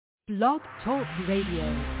Blog Talk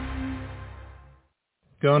Radio.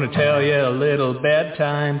 Gonna tell you a little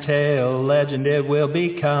bedtime tale, legend it will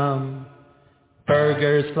become.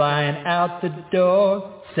 Burgers flying out the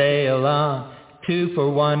door, sail on. 2 for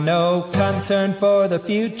 $1, no concern for the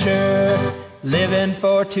future. Living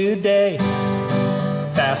for today,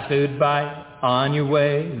 fast food bite on your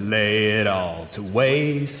way. Lay it all to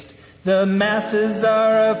waste. The masses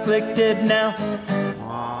are afflicted now.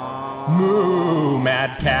 Moo,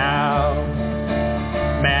 mad cow,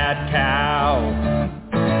 mad cow.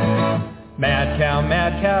 Mad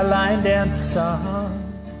cow, line dance song.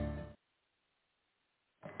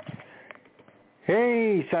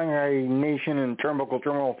 Hey, Shanghai Nation and Turnbuckle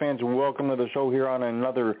Turmoil fans, and welcome to the show here on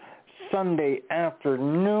another Sunday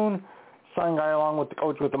afternoon. Shanghai along with the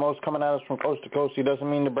coach with the most coming at us from coast to coast. He doesn't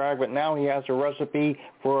mean to brag, but now he has a recipe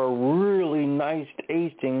for a really nice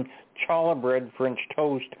tasting challah bread French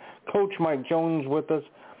toast. Coach Mike Jones with us.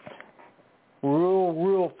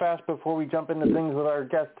 Real fast before we jump into things with our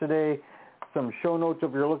guest today. Some show notes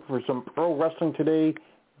if you're looking for some pro wrestling today.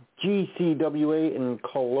 GCWA in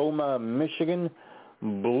Coloma, Michigan.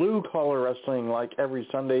 Blue Collar Wrestling like every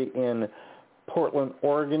Sunday in Portland,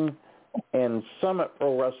 Oregon. And Summit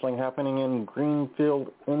Pro Wrestling happening in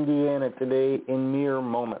Greenfield, Indiana today in mere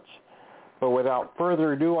moments. But without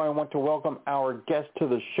further ado, I want to welcome our guest to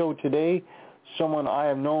the show today, someone I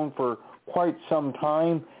have known for quite some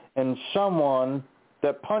time, and someone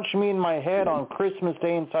that punched me in my head on Christmas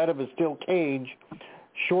Day inside of a steel cage.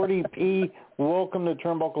 Shorty P, welcome to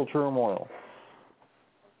Turnbuckle Turmoil.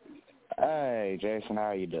 Hey, Jason, how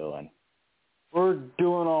are you doing? We're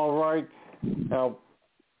doing all right. Now,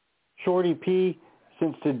 Shorty P,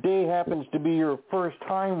 since today happens to be your first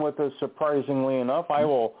time with us, surprisingly enough, I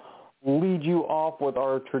will lead you off with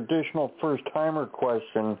our traditional first-timer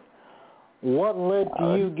question. What led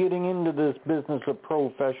to you getting into this business of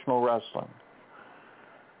professional wrestling?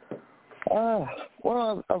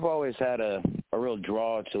 Well, I've always had a real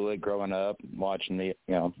draw to it growing up, watching the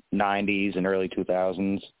 90s and early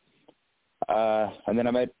 2000s. And then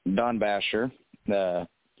I met Don Basher.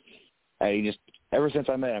 Ever since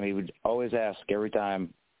I met him, he would always ask every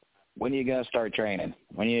time, when are you going to start training?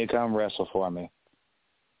 When are you going to come wrestle for me?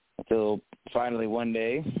 Until finally one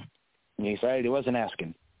day, he decided he wasn't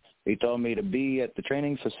asking. He told me to be at the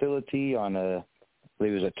training facility on I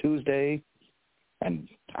believe it was a Tuesday, and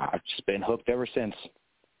I've just been hooked ever since.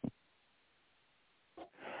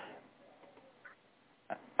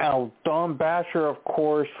 Now, Don Basher, of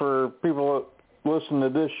course, for people that listen to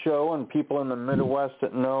this show and people in the Midwest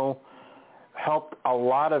that know, helped a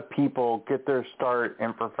lot of people get their start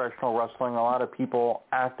in professional wrestling. A lot of people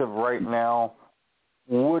active right now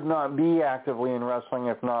would not be actively in wrestling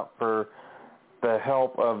if not for the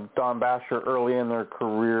help of Don Basher early in their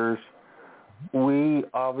careers. We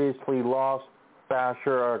obviously lost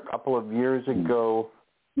Basher a couple of years ago,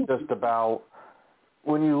 just about.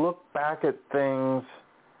 When you look back at things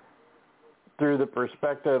through the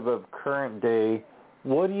perspective of current day,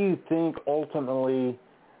 what do you think ultimately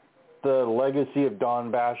the legacy of Don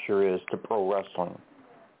Basher is to pro wrestling?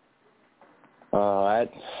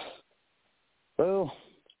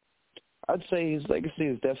 I'd say his legacy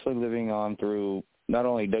is definitely living on through not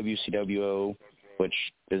only WCWO, which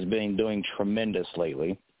has been doing tremendous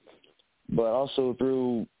lately, but also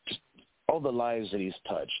through just all the lives that he's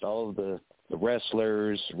touched, all of the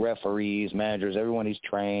wrestlers, referees, managers, everyone he's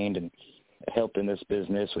trained and helped in this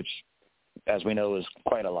business, which, as we know, is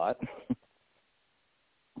quite a lot.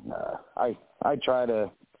 I try to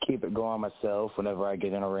keep it going myself whenever I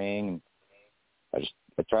get in a ring. I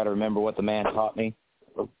try to remember what the man taught me.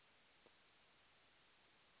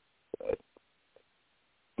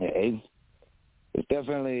 Yeah, it's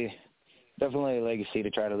definitely a legacy to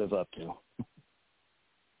try to live up to.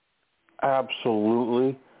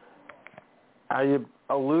 Absolutely. I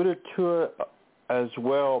alluded to it as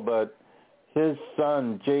well, but his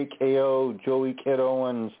son, Jake A.O., Joey Kid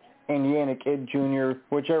Owens, Indiana Kid Jr.,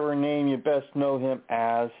 whichever name you best know him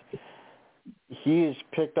as, he has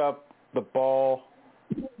picked up the ball.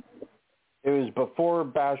 It was before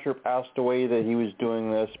Basher passed away that he was doing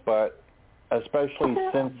this, but especially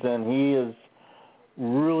since then, he is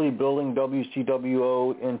really building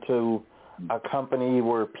WCWO into a company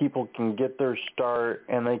where people can get their start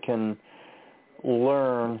and they can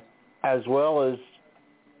learn, as well as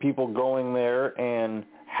people going there and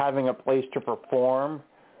having a place to perform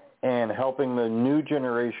and helping the new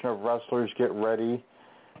generation of wrestlers get ready.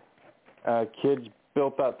 Kids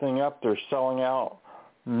built that thing up. They're selling out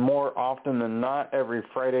more often than not every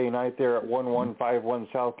Friday night there at 1151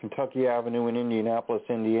 South Kentucky Avenue in Indianapolis,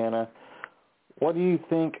 Indiana. What do you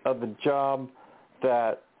think of the job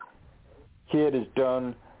that Kid has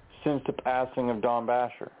done since the passing of Don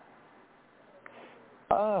Basher?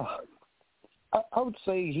 I would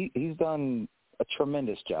say he's done a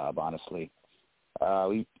tremendous job, honestly.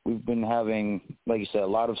 We've been having, like you said, a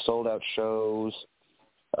lot of sold-out shows,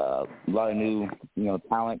 a lot of new,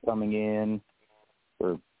 talent coming in.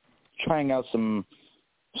 We're trying out some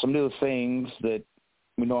new things that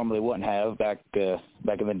we normally wouldn't have back in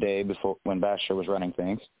the day before when Basher was running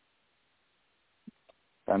things.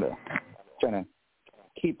 Trying to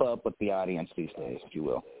keep up with the audience these days, if you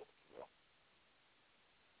will.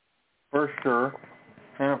 For sure.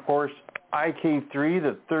 And, of course, IK3,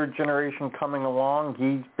 the third generation coming along,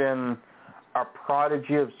 he's been a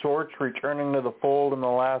prodigy of sorts, returning to the fold in the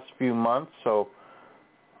last few months. So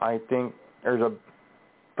I think there's a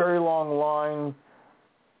very long line,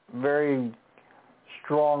 very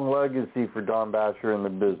strong legacy for Don Basher in the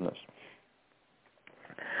business.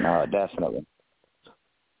 No, definitely.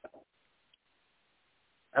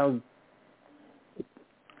 Now,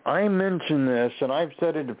 I mentioned this, and I've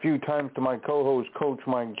said it a few times to my co-host, Coach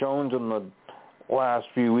Mike Jones, in the last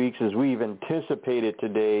few weeks as we've anticipated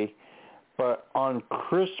today, but on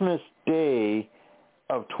Christmas Day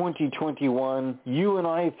of 2021, you and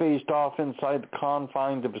I faced off inside the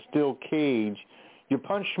confines of a steel cage. You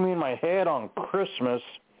punched me in my head on Christmas.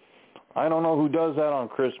 I don't know who does that on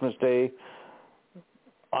Christmas Day.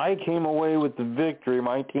 I came away with the victory.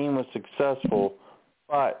 My team was successful,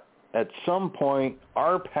 but at some point,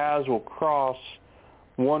 our paths will cross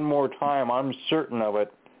one more time. I'm certain of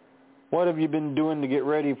it. What have you been doing to get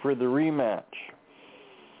ready for the rematch?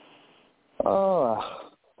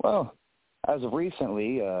 Well, as of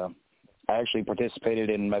recently, I actually participated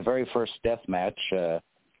in my very first death match, I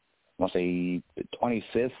want to say the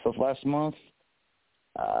 25th of last month.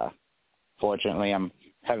 Fortunately, I'm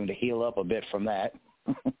having to heal up a bit from that.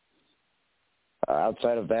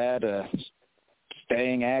 Outside of that,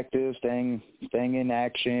 staying active, staying in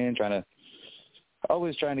action,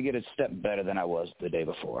 always trying to get a step better than I was the day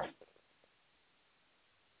before.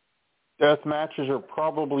 Death matches are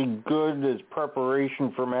probably good as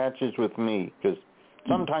preparation for matches with me, because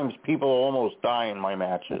sometimes people almost die in my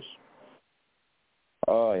matches.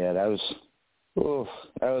 Oh yeah, that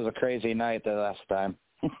was a crazy night the last time.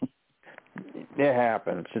 It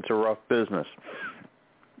happens. It's a rough business.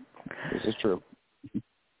 This is true.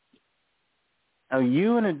 Now,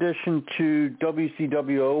 you, in addition to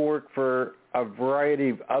WCWO, work for a variety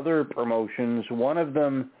of other promotions. One of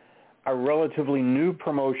them, a relatively new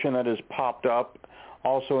promotion that has popped up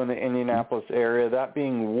also in the Indianapolis area, that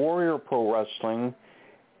being Warrior Pro Wrestling,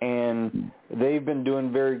 and they've been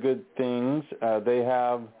doing very good things. They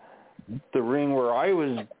have the ring where I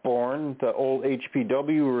was born, the old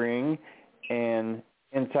HPW ring, and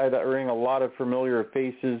inside that ring a lot of familiar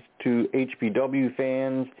faces to HPW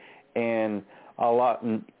fans and a lot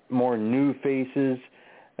more new faces,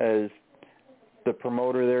 as the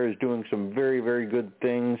promoter there is doing some very, very good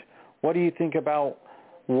things. What do you think about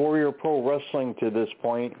Warrior Pro Wrestling to this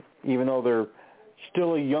point? Even though they're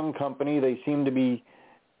still a young company, they seem to be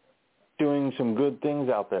doing some good things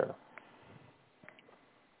out there.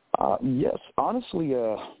 Yes, honestly,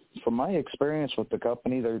 from my experience with the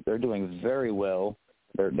company, they're doing very well.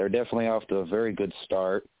 They're definitely off to a very good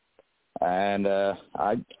start. And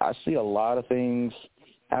I see a lot of things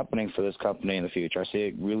happening for this company in the future. I see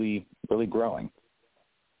it really, really growing.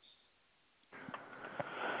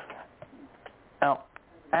 Now,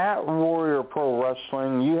 at Warrior Pro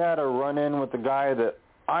Wrestling, you had a run-in with the guy that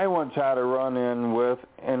I once had a run-in with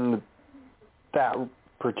in that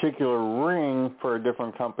particular ring for a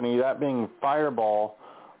different company, that being Fireball.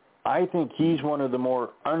 I think he's one of the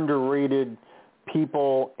more underrated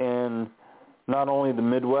people in not only the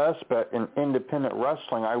Midwest, but in independent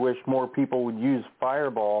wrestling. I wish more people would use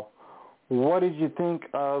Fireball. What did you think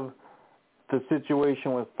of the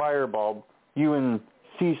situation with Fireball, you and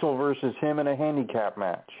Cecil versus him in a handicap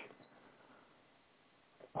match?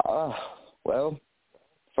 Well,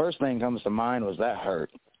 first thing comes to mind was that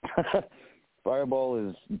hurt. Fireball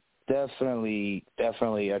is definitely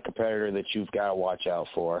a competitor that you've got to watch out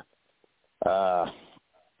for.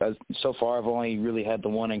 So far, I've only really had the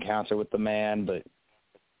one encounter with the man, but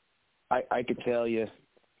I could tell you,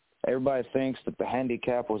 everybody thinks that the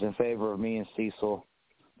handicap was in favor of me and Cecil,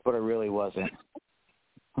 but it really wasn't.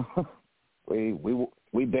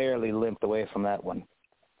 We barely limped away from that one.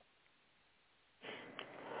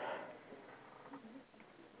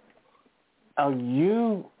 Now,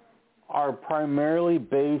 you are primarily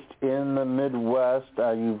based in the Midwest.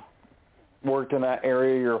 You've worked in that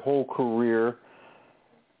area your whole career.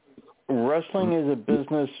 Wrestling is a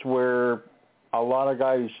business where a lot of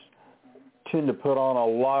guys tend to put on a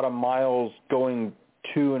lot of miles going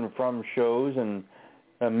to and from shows and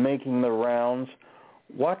making the rounds.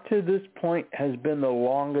 What to this point has been the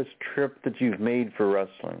longest trip that you've made for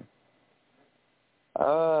wrestling?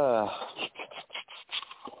 Let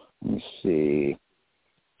me see.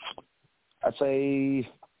 I'd say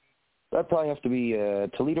that'd probably have to be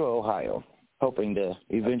Toledo, Ohio. Hoping to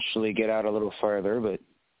eventually get out a little further, but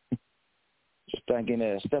just taking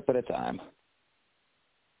a step at a time.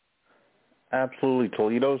 Absolutely.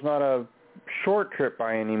 Toledo's not a short trip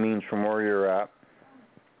by any means from where you're at.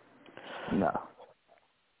 No.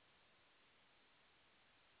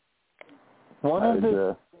 One of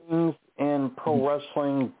the things in pro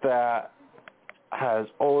wrestling that has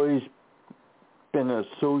always been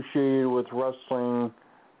associated with wrestling,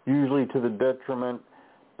 usually to the detriment,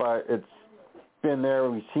 but it's been there.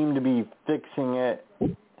 We seem to be fixing it.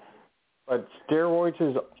 But steroids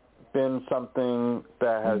has been something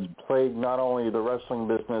that has plagued not only the wrestling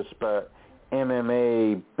business, but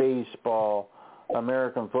MMA, baseball,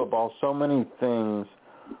 American football, so many things.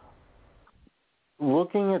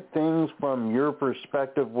 Looking at things from your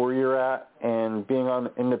perspective where you're at and being on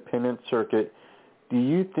the independent circuit, do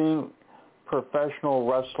you think professional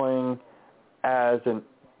wrestling as an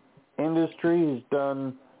industry has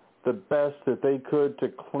done the best that they could to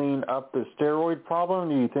clean up the steroid problem?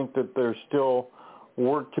 Do you think that there's still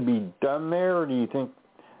work to be done there, or do you think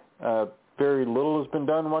very little has been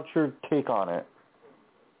done? What's your take on it?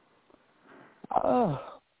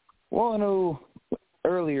 Well, I know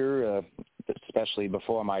earlier, especially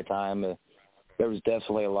before my time, there was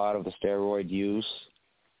definitely a lot of the steroid use.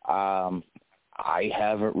 I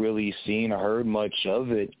haven't really seen or heard much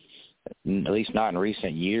of it, at least not in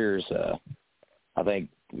recent years. I think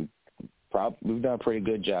we've done a pretty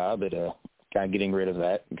good job at kind of getting rid of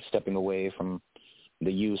that, stepping away from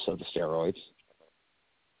the use of the steroids.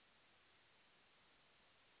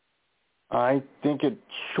 I think it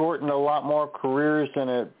shortened a lot more careers than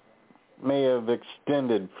it may have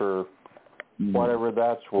extended, for whatever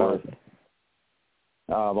that's worth.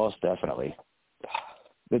 Most definitely.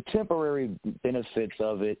 The temporary benefits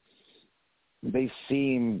of it, they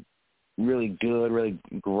seem really good, really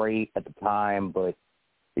great at the time, but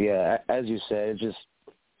yeah, as you said, it's just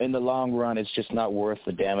in the long run, it's just not worth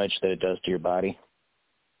the damage that it does to your body.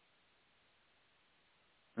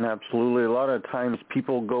 Absolutely. A lot of times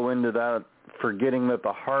people go into that forgetting that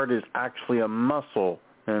the heart is actually a muscle,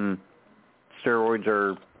 and steroids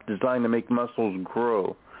are designed to make muscles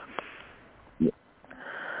grow. Yeah.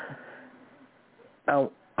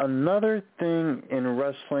 Now, another thing in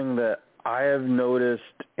wrestling that I have noticed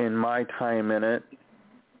in my time in it,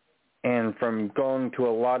 and from going to a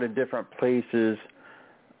lot of different places,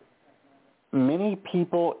 many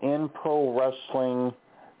people in pro wrestling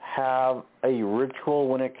have a ritual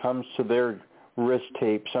when it comes to their wrist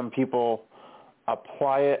tape. Some people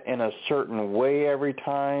apply it in a certain way every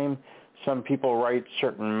time. Some people write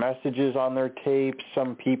certain messages on their tapes.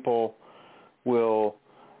 Some people will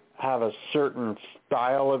have a certain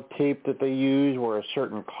style of tape that they use, or a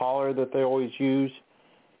certain collar that they always use.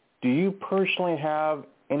 Do you personally have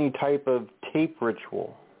any type of tape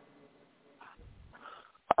ritual?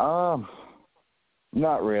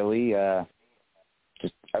 Not really.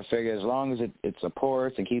 Just I figure as long as it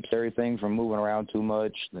supports and keeps everything from moving around too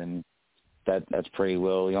much, then that's pretty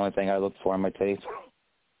well the only thing I look for in my tape.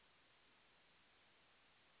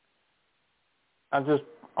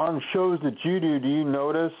 On shows that you do you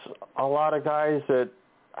notice a lot of guys that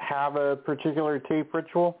have a particular tape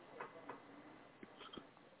ritual?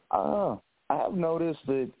 I have noticed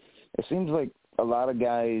that it seems like a lot of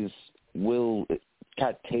guys will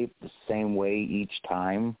cut tape the same way each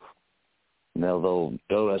time. You know, they'll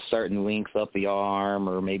go a certain length up the arm,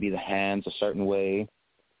 or maybe the hands a certain way.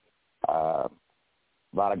 A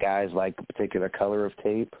lot of guys like a particular color of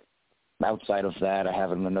tape. Outside of that, I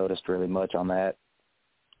haven't noticed really much on that.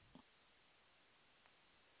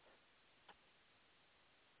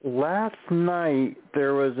 Last night,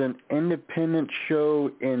 there was an independent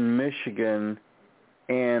show in Michigan,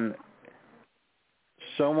 and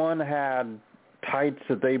someone had tights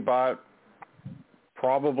that they bought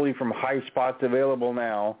probably from High Spots available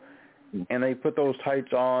now, and they put those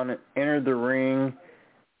tights on, entered the ring,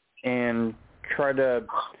 and tried to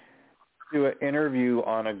do an interview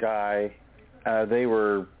on a guy. They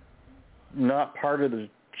were not part of the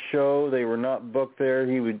show. They were not booked there.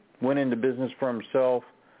 He went into business for himself.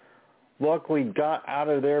 Luckily got out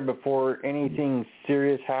of there before anything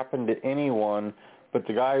serious happened to anyone, but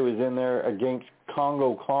the guy was in there against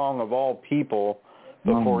Congo Kong, of all people,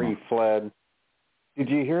 before he fled. Did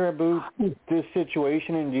you hear about this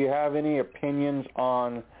situation, and do you have any opinions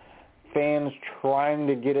on fans trying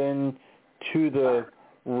to get into the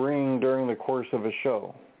ring during the course of a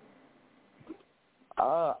show?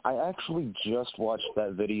 I actually just watched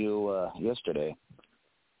that video yesterday.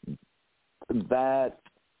 That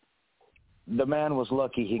the man was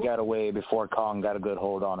lucky he got away before Kong got a good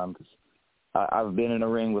hold on him. 'Cause I've been in a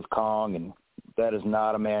ring with Kong, and that is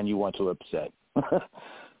not a man you want to upset.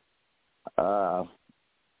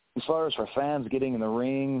 As far as for fans getting in the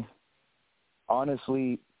ring,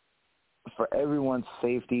 honestly, for everyone's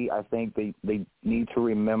safety, I think they need to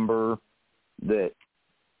remember that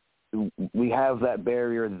we have that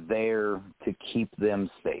barrier there to keep them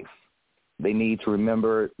safe. They need to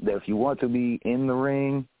remember that if you want to be in the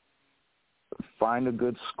ring, find a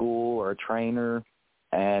good school or a trainer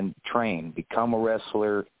and train, become a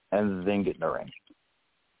wrestler, and then get in the ring.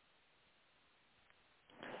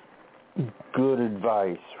 Good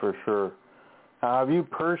advice, for sure. Have you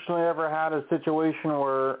personally ever had a situation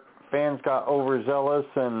where fans got overzealous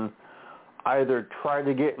and either tried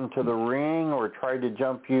to get into the ring or tried to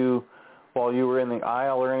jump you while you were in the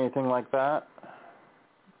aisle or anything like that?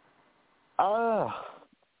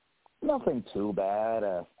 Nothing too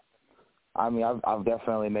bad. I mean, I've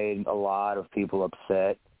definitely made a lot of people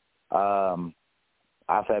upset.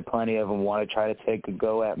 I've had plenty of them want to try to take a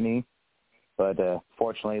go at me, but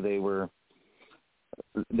fortunately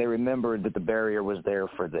they remembered that the barrier was there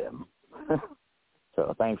for them.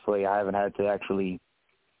 So thankfully I haven't had to actually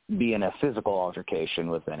be in a physical altercation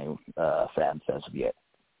with any fans as of yet.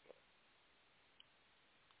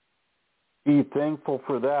 Be thankful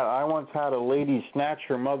for that. I once had a lady snatch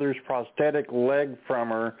her mother's prosthetic leg from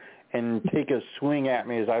her and take a swing at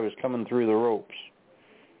me as I was coming through the ropes.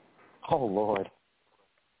 Oh, Lord.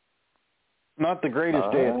 Not the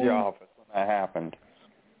greatest day at the office when that happened.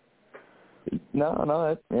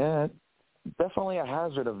 No, definitely a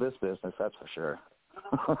hazard of this business, that's for sure.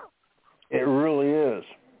 It really is.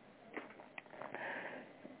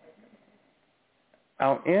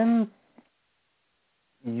 Now, in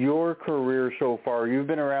your career so far, you've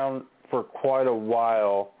been around for quite a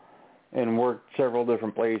while and worked several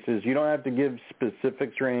different places. You don't have to give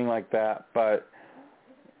specifics or anything like that, but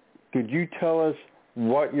could you tell us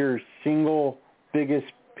what your single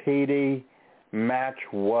biggest payday match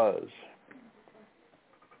was?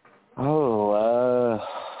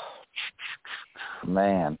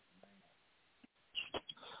 Man.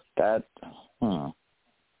 That, trying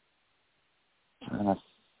to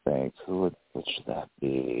think, what should that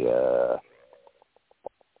be?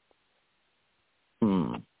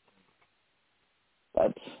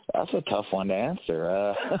 That's a tough one to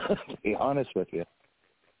answer, to be honest with you.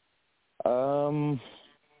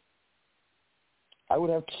 I would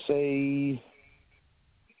have to say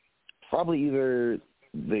probably either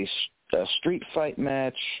the street fight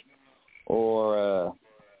match or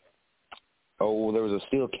there was a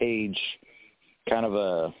steel cage, kind of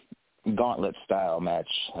a gauntlet style match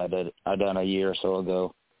I done a year or so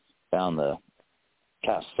ago down the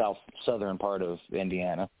kind of southern part of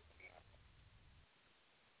Indiana.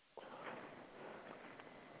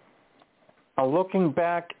 Looking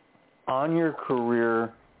back on your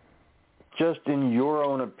career, just in your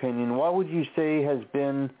own opinion, what would you say has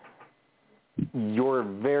been your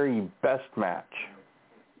very best match?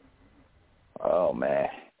 Oh, man.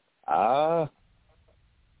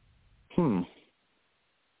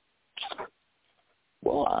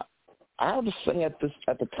 Well, I have to say at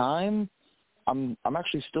the time, I'm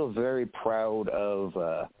actually still very proud of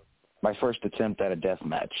my first attempt at a death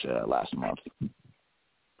match last month.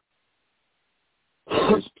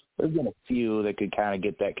 There's been a few that could kind of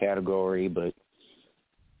get that category, but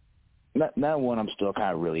that one I'm still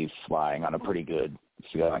kind of really flying on a pretty good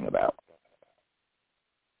feeling about.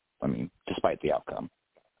 I mean, despite the outcome.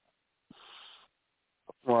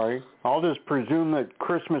 Right. I'll just presume that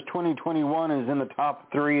Christmas 2021 is in the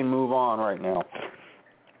top 3 and move on right now.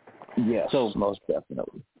 Yes, most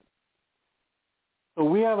definitely. So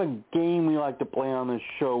we have a game we like to play on this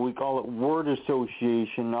show. We call it word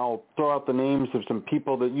association. I'll throw out the names of some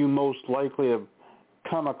people that you most likely have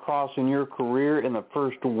come across in your career, and the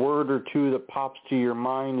first word or two that pops to your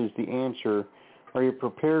mind is the answer. Are you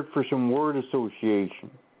prepared for some word association?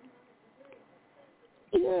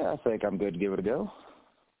 Yeah, I think I'm good to give it a go.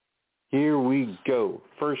 Here we go.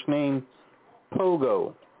 First name,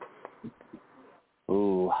 Pogo.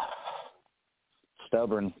 Ooh.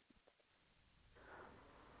 Stubborn.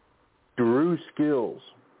 Drew Skills.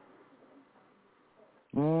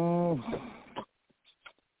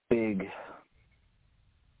 Big.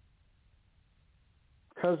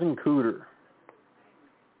 Cousin Cooter.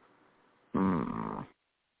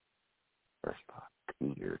 First spot,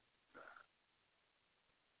 Cooter.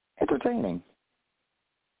 It entertaining.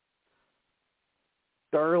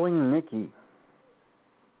 Darling Nikki.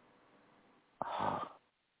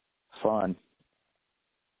 Fun.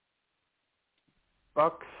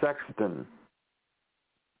 Buck Sexton.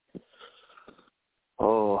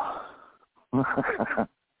 Oh.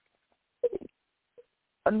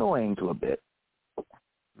 Annoying to a bit.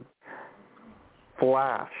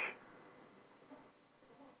 Flash.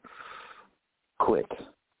 Quick.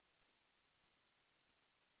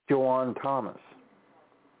 Joanne Thomas.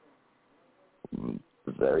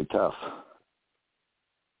 Very tough.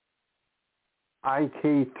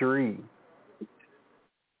 IK3.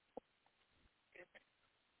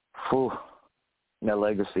 Phew. No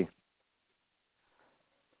legacy.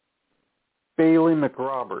 Bailey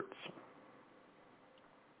McRoberts.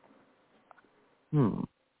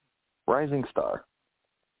 Rising star.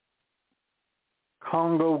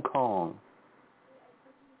 Congo Kong.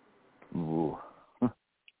 Ooh.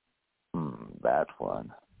 That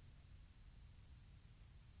one.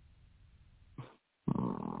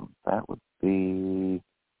 That would be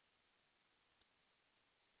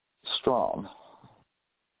Strong.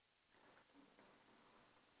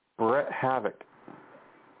 Brett Havoc.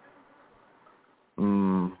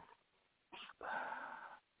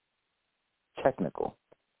 Technical.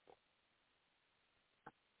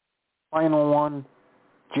 Final one,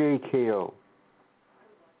 JKO.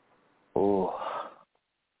 Oh.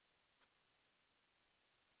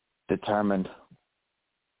 Determined.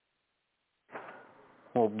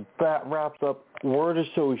 Well, that wraps up word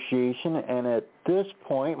association, and at this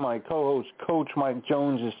point, my co-host, Coach Mike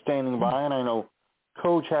Jones, is standing by, and I know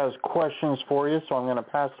Coach has questions for you, so I'm going to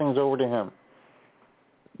pass things over to him.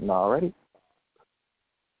 Alrighty.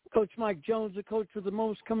 Coach Mike Jones, the coach of the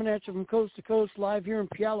most, coming at you from coast to coast, live here in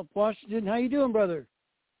Puyallup, Washington. How you doing, brother?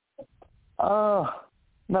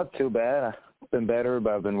 Not too bad. I've been better,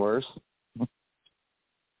 but I've been worse.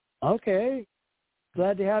 Okay.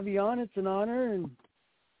 Glad to have you on. It's an honor, and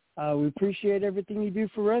we appreciate everything you do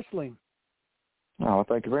for wrestling. Oh,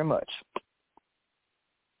 thank you very much.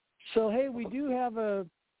 So, hey, we do have a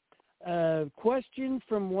question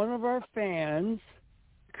from one of our fans,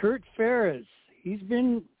 Kurt Ferris. He's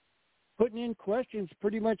been putting in questions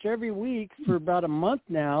pretty much every week for about a month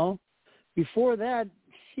now. Before that,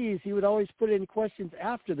 he would always put in questions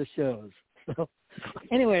after the shows. So,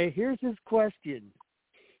 anyway, here's his question.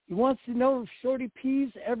 He wants to know if Shorty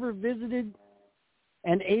P's ever visited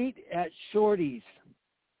and ate at Shorty's.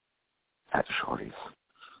 At Shorty's.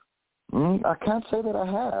 I can't say that I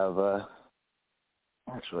have,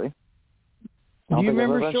 actually. Do you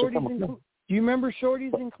remember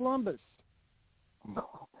Shorty's in Columbus?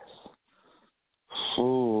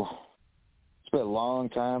 Ooh. It's been a long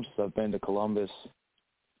time since I've been to Columbus.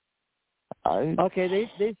 Okay,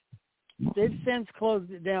 they've since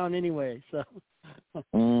closed it down anyway, so.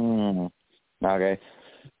 Okay.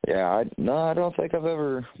 Yeah, I don't think I've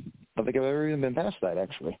ever even been past that,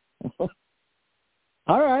 actually.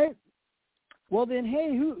 All right. Well then,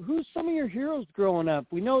 hey, who's some of your heroes growing up?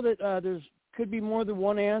 We know that there's could be more than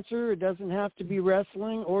one answer. It doesn't have to be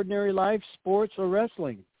wrestling, ordinary life, sports, or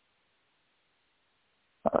wrestling.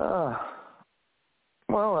 Well,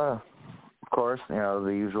 of course, the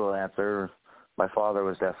usual answer. My father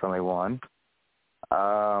was definitely one.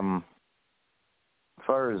 As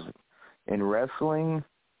far as in wrestling,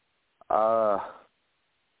 growing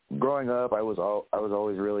up, I was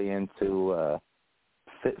always really into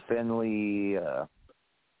Fit Finley,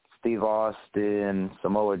 Steve Austin,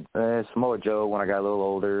 Samoa Joe when I got a little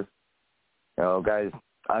older. Guys,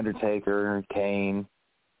 Undertaker, Kane.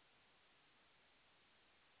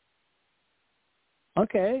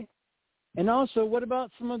 Okay. And also, what about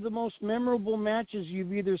some of the most memorable matches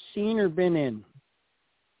you've either seen or been in?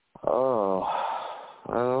 Oh,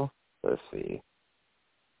 well, let's see.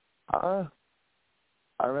 I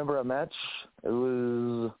remember a match. It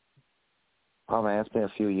was, it's been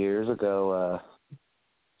a few years ago.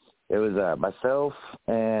 It was myself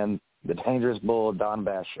and the Dangerous Bull, Don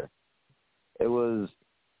Basher.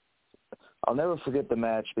 I'll never forget the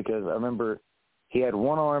match because I remember he had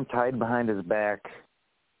one arm tied behind his back,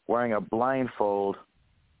 wearing a blindfold,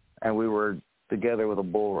 and we were together with a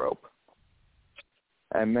bull rope.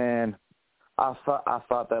 And man, I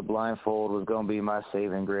thought that blindfold was going to be my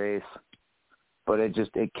saving grace, but it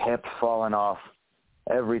kept falling off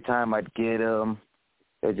every time I'd get him.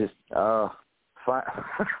 It just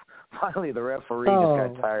finally the referee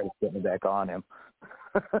just got tired of getting back on him.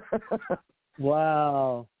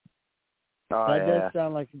 Wow. That does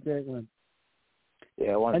sound like a great one.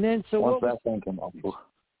 Yeah, once that thing came off.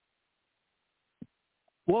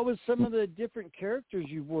 What was some of the different characters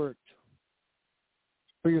you worked?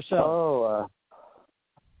 for yourself?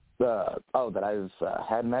 That I've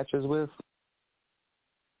had matches with?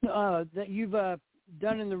 That you've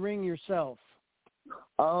done in the ring yourself.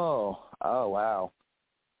 Oh, wow.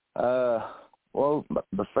 Well,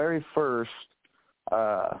 the very first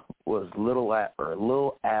was Little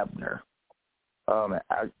Abner.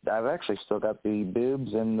 I've actually still got the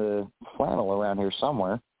bibs and the flannel around here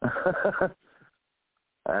somewhere. I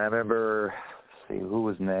remember, let's see, who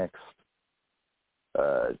was next?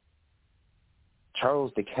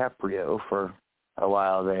 Charles DiCaprio for a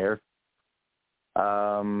while there.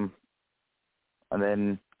 And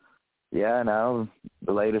then, now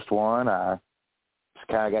the latest one, I just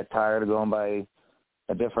kind of got tired of going by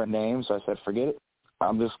a different name, so I said, forget it.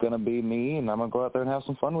 I'm just going to be me, and I'm going to go out there and have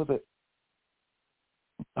some fun with it.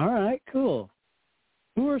 All right, cool.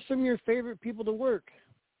 Who are some of your favorite people to work?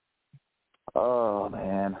 Oh,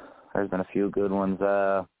 man. There's been a few good ones.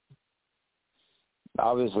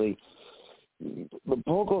 Obviously, the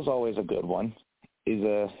Pogo's always a good one.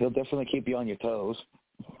 He'll definitely keep you on your toes.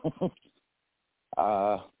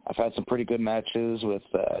 I've had some pretty good matches with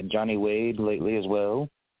Johnny Wade lately as well.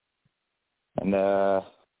 And let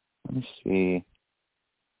me see.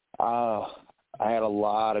 I had a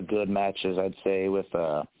lot of good matches, I'd say, with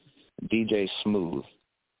DJ Smooth.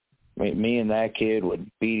 Me and that kid would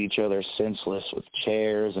beat each other senseless with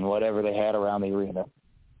chairs and whatever they had around the arena.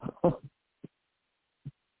 All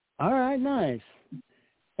right, nice.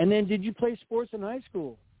 And then did you play sports in high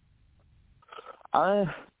school? I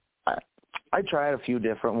tried a few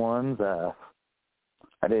different ones.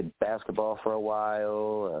 I did basketball for a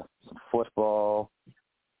while, some football.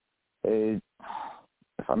 If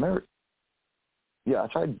I remember, I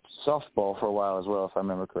tried softball for a while as well, if I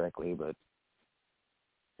remember correctly. But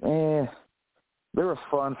they were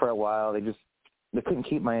fun for a while. They couldn't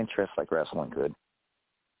keep my interest like wrestling could.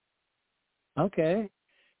 Okay.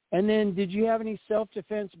 And then did you have any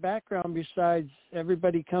self-defense background besides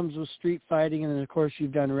everybody comes with street fighting, and then, of course,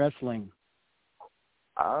 you've done wrestling?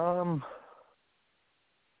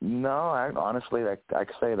 No, honestly, I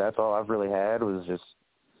could say that's all I've really had was just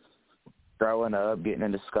growing up, getting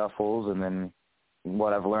into scuffles, and then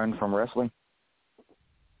what I've learned from wrestling.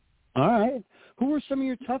 All right. Who were some of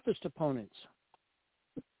your toughest opponents?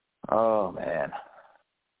 Oh, man.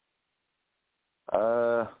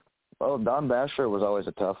 Well, Don Basher was always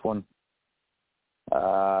a tough one. It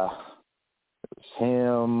was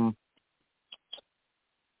him.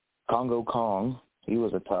 Congo Kong, he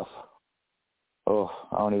was a tough. Oh,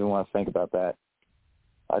 I don't even want to think about that.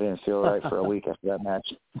 I didn't feel right for a week after that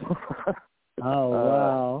match. Oh,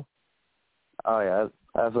 wow. Yeah,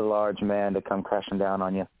 that's a large man to come crashing down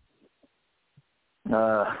on you.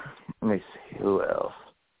 Let me see, who else?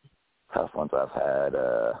 Tough ones I've had.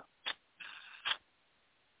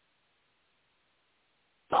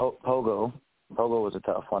 Pogo. Pogo was a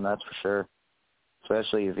tough one, that's for sure.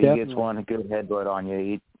 Especially if he gets one good headbutt on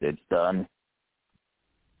you, it's done.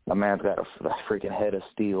 My man's got a freaking head of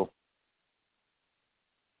steel.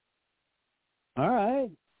 All right.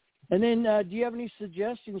 And then do you have any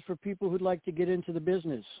suggestions for people who'd like to get into the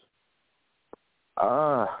business?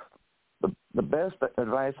 The best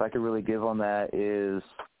advice I could really give on that is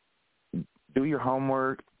do your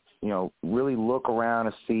homework, really look around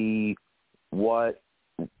to see what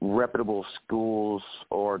reputable schools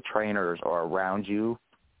or trainers are around you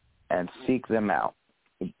and seek them out.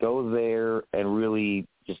 Go there and really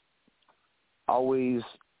just always,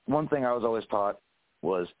 one thing I was always taught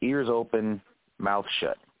was ears open, mouth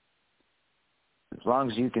shut. As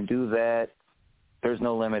long as you can do that, there's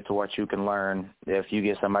no limit to what you can learn if you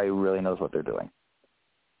get somebody who really knows what they're doing.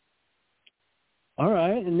 All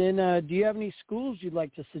right. And then do you have any schools you'd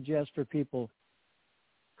like to suggest for people?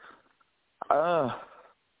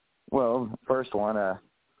 Well, first one,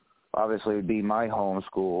 obviously would be my home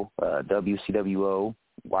school, WCWO,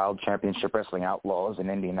 Wild Championship Wrestling Outlaws in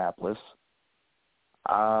Indianapolis.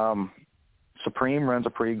 Supreme runs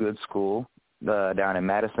a pretty good school down in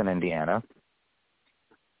Madison, Indiana.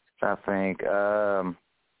 I think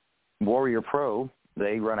Warrior Pro,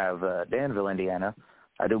 they run out of Danville, Indiana.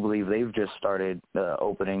 I do believe they've just started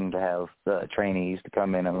opening to have trainees to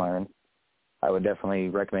come in and learn. I would definitely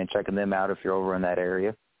recommend checking them out if you're over in that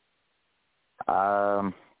area.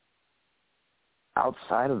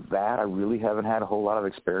 Outside of that, I really haven't had a whole lot of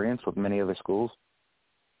experience with many other schools.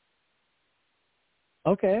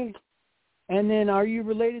 Okay. And then are you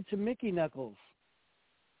related to Mickey Knuckles?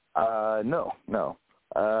 No.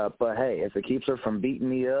 But hey, if it keeps her from beating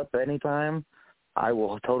me up anytime, I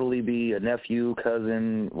will totally be a nephew,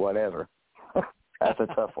 cousin, whatever. That's a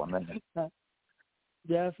tough one, man.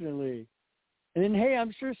 Definitely. And then, hey,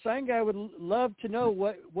 I'm sure Sign Guy would love to know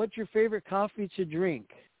what's your favorite coffee to drink.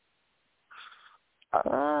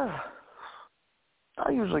 I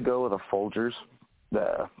usually go with a Folgers,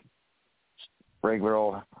 the regular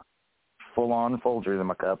old full-on Folgers in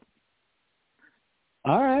my cup.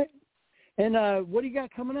 All right. And what do you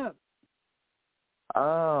got coming up?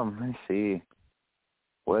 Let me see.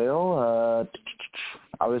 Well,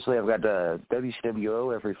 obviously I've got the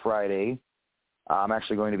WCWO every Friday. I'm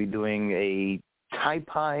actually going to be doing a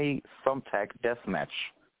Taipai Thumbtack death match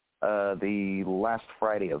the last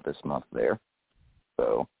Friday of this month there.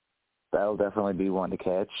 So that'll definitely be one to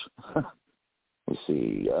catch. Let me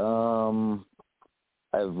see. I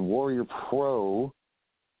have Warrior Pro.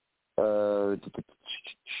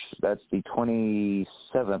 That's the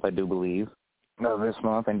 27th, I do believe, of this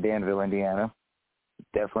month in Danville, Indiana.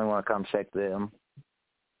 Definitely want to come check them.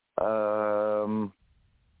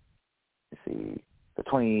 Let's see. The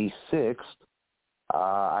 26th,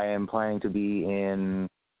 I am planning to be in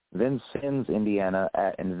Vincennes, Indiana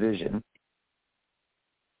at Envision.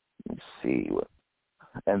 Let's see.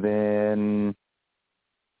 And then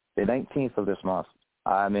the 19th of this month,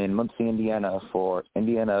 I'm in Muncie, Indiana for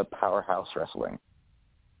Indiana Powerhouse Wrestling.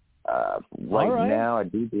 Right now, I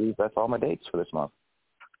do believe that's all my dates for this month.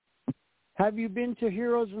 Have you been to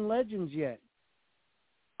Heroes and Legends yet?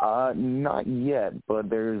 Not yet, but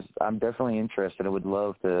I'm definitely interested. I would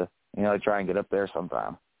love to, try and get up there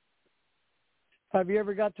sometime. Have you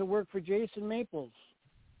ever got to work for Jason Maples?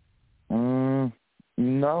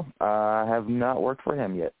 No, I have not worked for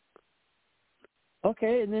him yet.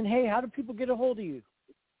 Okay, and then, hey, how do people get a hold of you?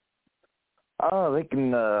 They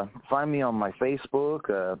can find me on my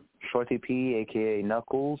Facebook, Shorty P, a.k.a.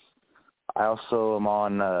 Knuckles. I also am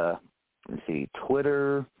on,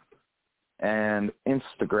 Twitter and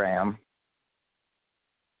Instagram.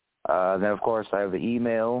 Then, of course, I have the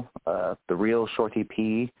email,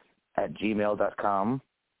 therealshortyp@gmail.com.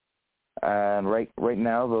 And right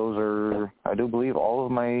now, those are, I do believe, all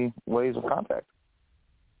of my ways of contact.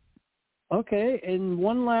 Okay, and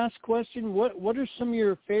one last question. What are some of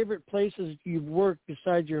your favorite places you've worked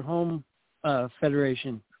besides your home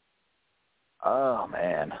federation? Oh,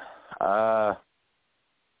 man. I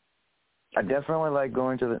definitely like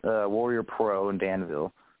going to the Warrior Pro in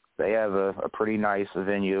Danville. They have a pretty nice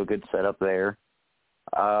venue, a good setup there.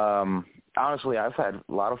 Honestly, I've had a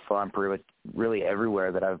lot of fun pretty much really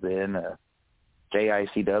everywhere that I've been.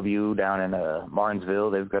 JICW down in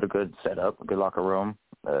Martinsville, they've got a good setup, a good locker room.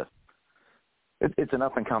 It's an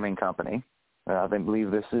up-and-coming company. I believe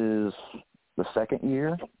this is the second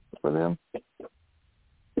year for them.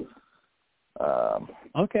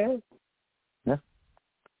 Okay. Yeah.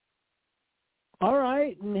 All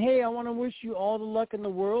right. And, hey, I want to wish you all the luck in the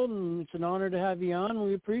world, and it's an honor to have you on.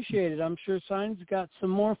 We appreciate it. I'm sure Sign's got some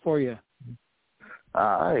more for you.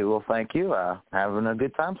 All right. Well, thank you. Having a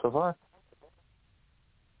good time so far.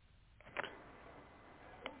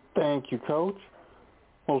 Thank you, Coach.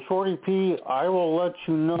 Well, Shorty P, I will let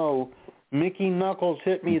you know, Mickey Knuckles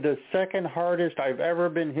hit me the second hardest I've ever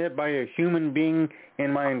been hit by a human being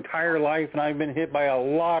in my entire life, and I've been hit by a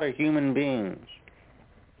lot of human beings.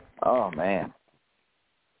 Oh, man.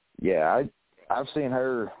 Yeah, I've seen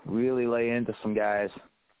her really lay into some guys.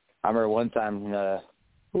 I remember one time,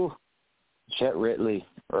 Chet Ripley,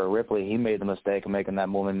 he made the mistake of making that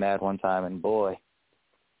woman mad one time, and boy,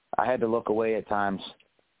 I had to look away at times.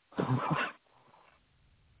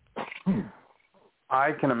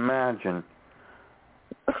 I can imagine.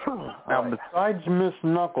 Now, besides Miss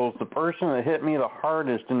Knuckles, the person that hit me the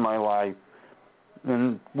hardest in my life,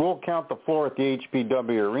 and we'll count the floor at the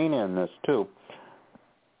HPW Arena in this too,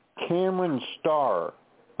 Cameron Starr.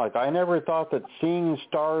 Like, I never thought that seeing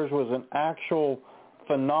stars was an actual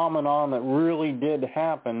phenomenon that really did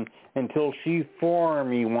happen until she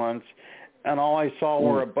forearmed me once, and all I saw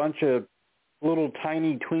were a bunch of little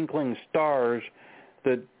tiny twinkling stars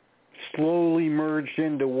that slowly merged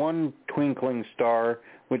into one twinkling star,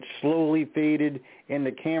 which slowly faded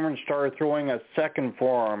into Cameron Starr throwing a second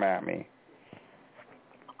forearm at me.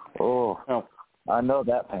 Oh, I know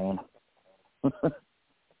that pain.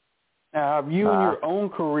 Now, have you in your own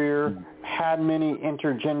career had many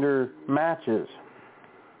intergender matches?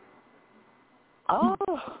 I've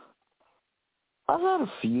had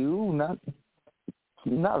a few,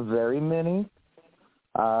 not very many.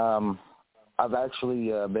 I've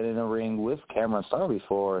actually been in a ring with Cameron Starr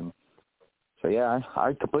before, and so yeah,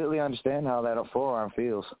 I completely understand how that forearm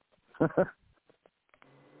feels. that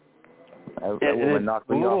woman knocked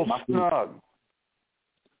me off my feet. Snug.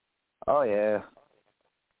 Oh yeah,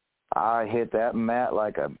 I hit that mat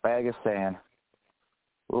like a bag of sand.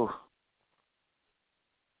 Ooh.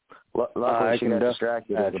 Luckily, she got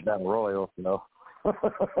distracted with the Battle Royal,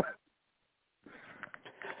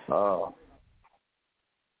 Oh.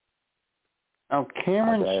 Now,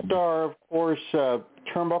 Cameron Starr, of course,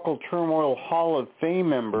 Turnbuckle Turmoil Hall of Fame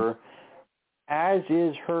member, as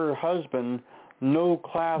is her husband, No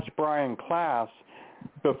Class Brian Class.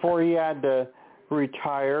 Before he had to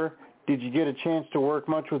retire, did you get a chance to work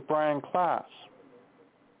much with Brian Class?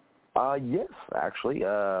 Yes, actually.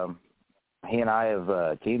 He and I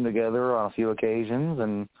have teamed together on a few occasions,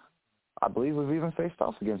 and I believe we've even faced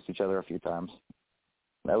off against each other a few times.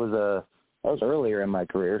 That was earlier in my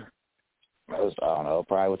career. That was, I don't know,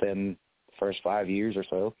 probably within the first 5 years or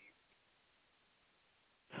so.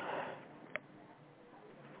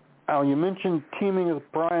 Al, you mentioned teaming with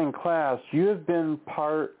Brian Class. You have been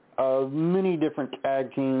part of many different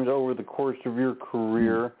tag teams over the course of your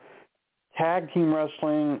career. Tag team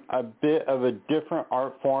wrestling, a bit of a different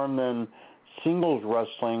art form than singles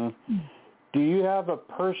wrestling. Do you have a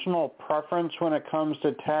personal preference when it comes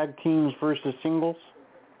to tag teams versus singles?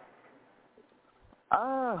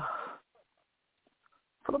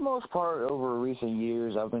 For the most part, over recent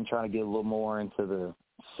years, I've been trying to get a little more into the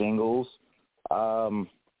singles. I'll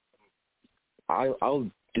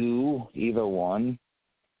do either one,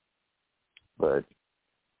 but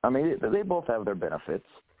I mean they both have their benefits.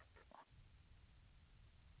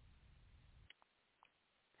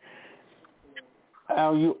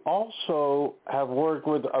 Now, you also have worked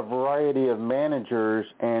with a variety of managers,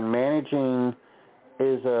 and managing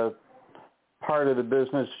is a part of the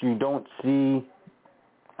business you don't see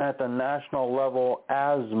at the national level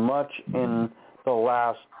as much in the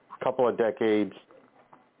last couple of decades.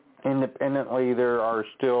 Independently, there are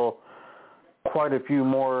still quite a few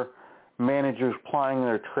more managers plying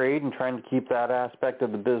their trade and trying to keep that aspect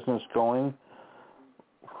of the business going.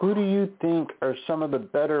 Who do you think are some of the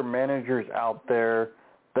better managers out there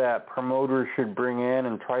that promoters should bring in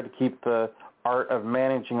and try to keep the art of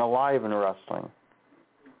managing alive in wrestling?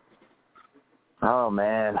 Oh,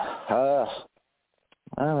 man.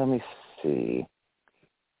 Let me see.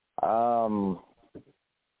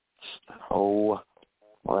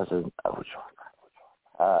 What is it?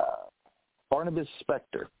 Barnabas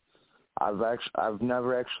Spector. I've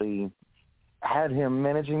never actually had him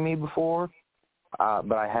managing me before.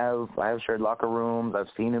 But I have shared locker rooms. I've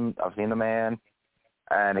seen him. I've seen the man,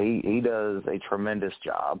 and he does a tremendous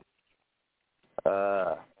job.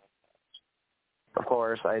 Of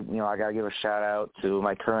course, I gotta give a shout out to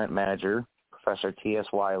my current manager, Professor T.S.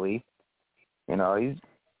 Wiley. He's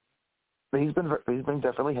been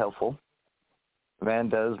definitely helpful. The man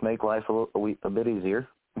does make life a bit easier.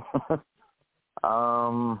 Let's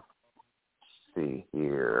see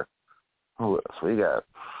here. Who else we got?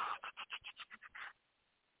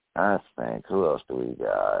 I think. Who else do we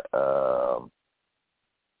got?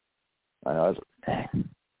 I know.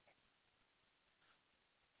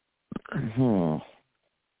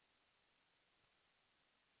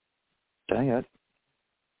 Dang it.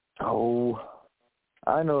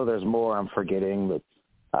 I know there's more I'm forgetting, but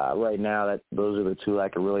right now those are the two I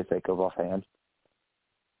can really think of offhand.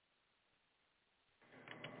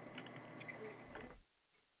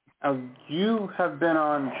 You have been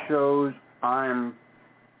on shows, I'm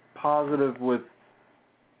positive, with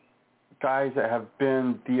guys that have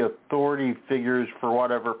been the authority figures for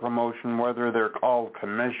whatever promotion, whether they're called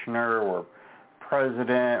commissioner or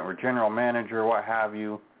president or general manager, what have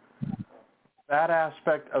you. That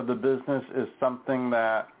aspect of the business is something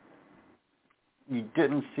that you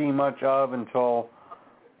didn't see much of until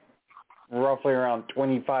roughly around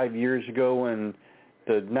 25 years ago when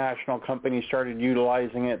the national company started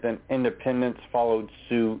utilizing it, then independents followed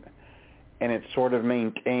suit, and it sort of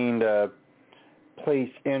maintained a place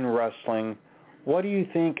in wrestling. What do you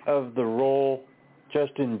think of the role,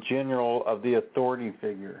 just in general, of the authority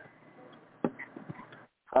figure?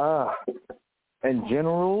 In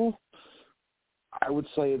general, I would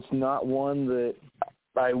say it's not one that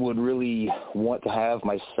I would really want to have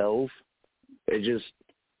myself.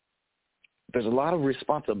 There's a lot of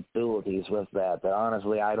responsibilities with that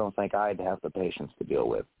honestly I don't think I'd have the patience to deal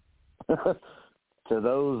with. To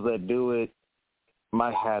those that do it,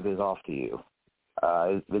 my hat is off to you.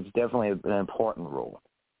 It's definitely an important role.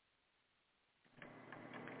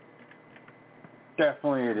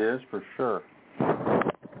 Definitely it is, for sure.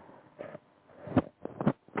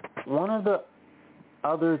 One of the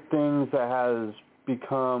other things that has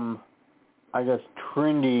become, I guess,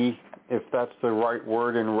 trendy, if that's the right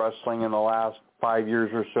word, in wrestling in the last 5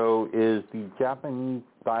 years or so, is the Japanese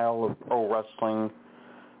style of pro wrestling.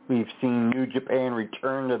 We've seen New Japan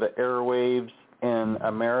return to the airwaves in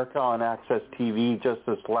America on Access TV just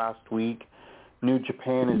this last week. New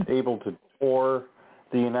Japan is able to tour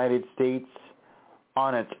the United States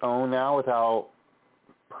on its own now without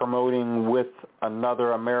promoting with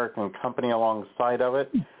another American company alongside of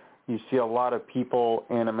it. You see a lot of people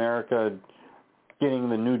in America getting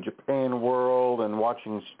the New Japan World and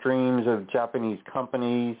watching streams of Japanese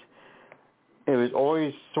companies. It was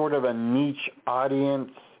always sort of a niche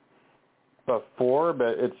audience before,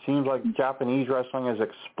 but it seems like Japanese wrestling has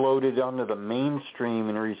exploded onto the mainstream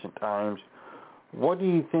in recent times. What do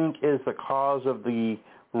you think is the cause of the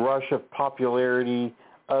rush of popularity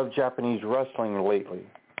of Japanese wrestling lately?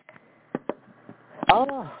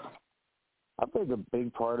 I think a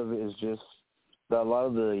big part of it is just that a lot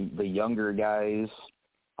of the younger guys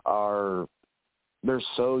they're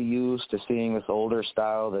so used to seeing this older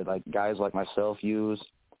style that like guys like myself use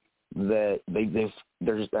that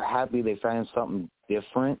they're happy they found something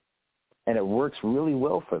different, and it works really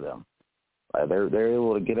well for them. They're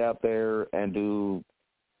able to get out there and do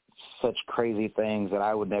such crazy things that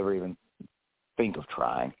I would never even think of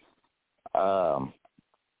trying.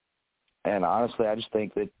 And honestly, I just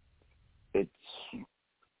think that it's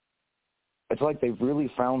like they've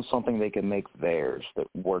really found something they can make theirs that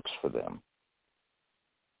works for them.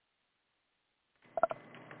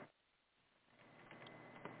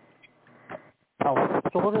 Now,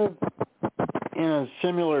 sort of in a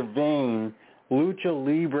similar vein, Lucha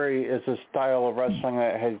Libre is a style of wrestling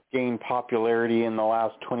that has gained popularity in the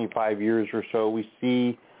last 25 years or so. We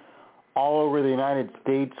see all over the United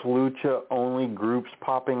States lucha-only groups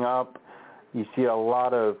popping up. You see a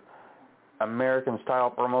lot of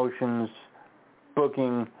American-style promotions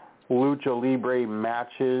booking Lucha Libre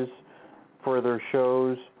matches for their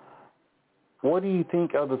shows. What do you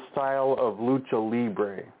think of the style of Lucha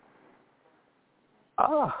Libre?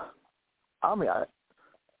 I mean,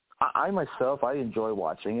 I myself, I enjoy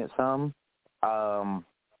watching it some. I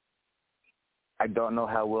don't know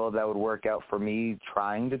how well that would work out for me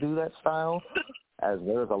trying to do that style, as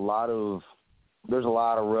there's a lot of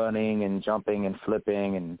running and jumping and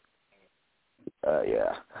flipping and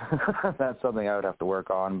yeah, that's something I would have to work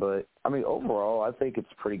on. But I mean, overall, I think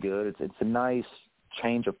it's pretty good. It's a nice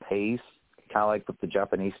change of pace, kind of like with the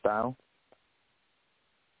Japanese style.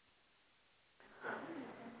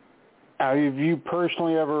 Have you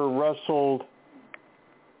personally ever wrestled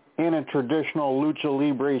in a traditional Lucha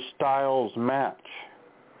Libre styles match?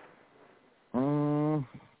 No,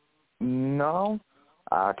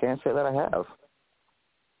 I can't say that I have.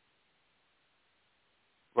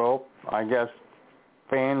 Well, I guess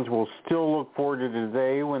fans will still look forward to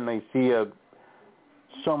today when they see a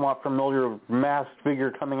somewhat familiar masked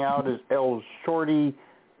figure coming out as Shorty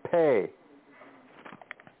P.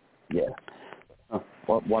 Yeah.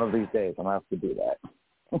 Well, one of these days, I'm going to have to do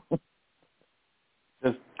that.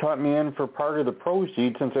 Just cut me in for part of the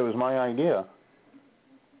proceeds since it was my idea.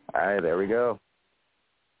 All right, there we go.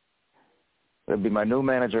 It'll be my new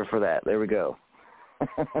manager for that. There we go.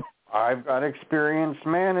 I've got experience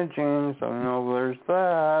managing, so there's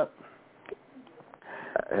that.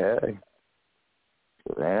 Hey.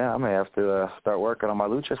 Yeah, I may have to start working on my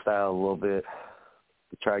lucha style a little bit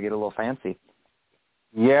to try to get a little fancy.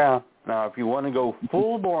 Yeah. Now, if you want to go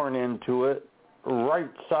full-born into it, right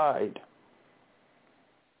side.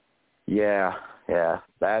 Yeah,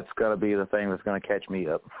 that's going to be the thing that's going to catch me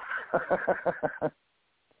up.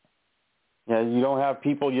 Yeah, you don't have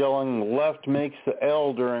people yelling left makes the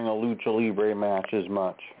L during a Lucha Libre match as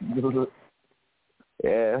much.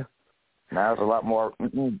 Yeah, now it's a lot more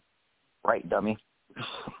right, dummy.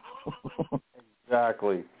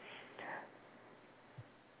 Exactly.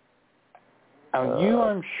 Now, you,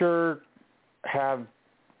 I'm sure, have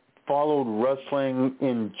followed wrestling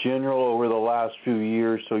in general over the last few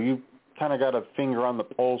years, so you kind of got a finger on the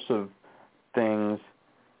pulse of things.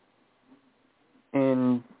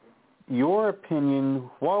 In your opinion,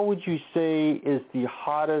 what would you say is the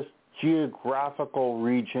hottest geographical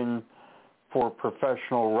region for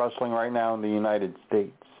professional wrestling right now in the United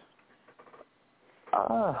States?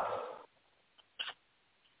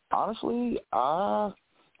 Honestly, I've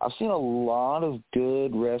seen a lot of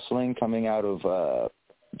good wrestling coming out of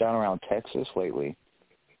down around Texas lately.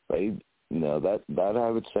 That I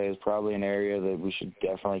would say is probably an area that we should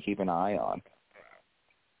definitely keep an eye on.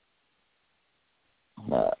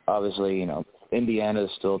 Obviously, Indiana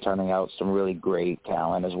is still turning out some really great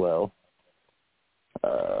talent as well.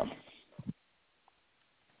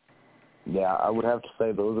 Yeah, I would have to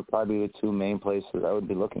say those are probably the two main places I would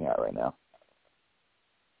be looking at right now.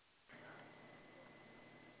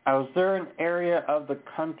 Is there an area of the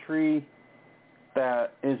country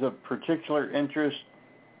that is of particular interest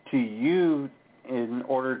to you in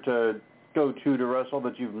order to go-to to wrestle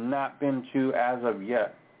that you've not been to as of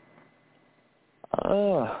yet?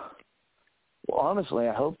 Well, honestly,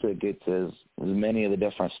 I hope to get to as many of the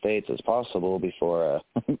different states as possible before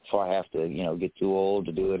before I have to, get too old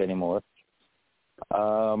to do it anymore.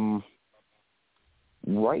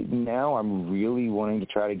 Right now, I'm really wanting to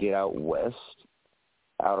try to get out west,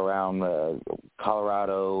 out around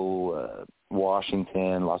Colorado,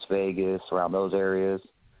 Washington, Las Vegas, around those areas.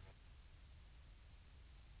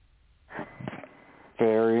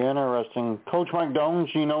 Very interesting. Coach Mike Jones,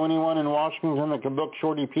 do you know anyone in Washington that can book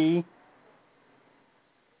Shorty P?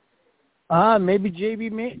 Maybe J.D.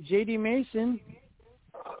 Mason.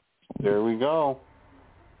 There we go.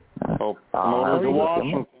 Oh, promoted to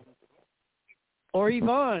Washington. Or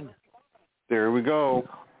Yvonne. There we go.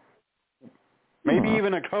 Maybe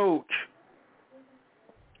even a coach.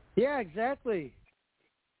 Yeah, exactly.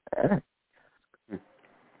 Who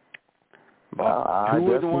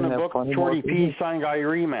wouldn't want to book Shorty P sign Guy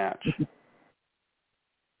rematch?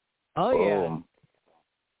 Oh, yeah.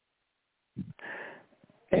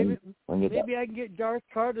 Maybe I can get Darth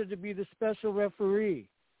Carter to be the special referee.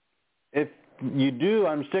 If you do,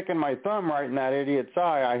 I'm sticking my thumb right in that idiot's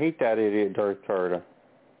eye. I hate that idiot, Darth Carter.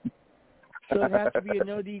 So it has to be a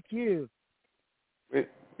no DQ.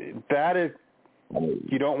 That is,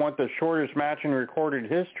 you don't want the shortest match in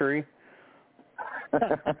recorded history.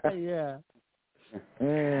 Yeah.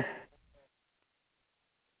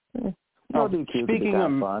 Speaking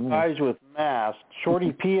of guys with masks,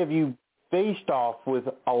 Shorty P, have you faced off with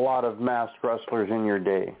a lot of masked wrestlers in your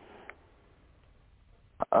day?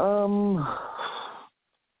 I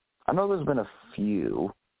know there's been a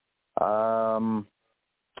few. I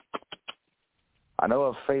know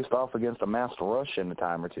I've faced off against a masked Russian a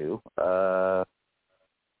time or two. Let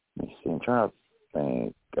me see. I'm trying to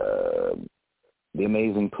think. The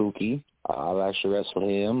Amazing Pookie. I've actually wrestled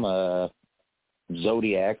him.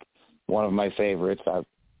 Zodiac, one of my favorites.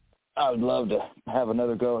 I would love to have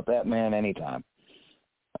another go at that man anytime.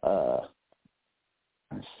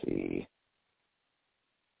 Let's see.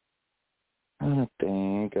 I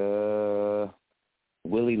think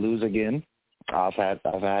Willie Lose again. I've had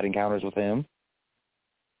encounters with him.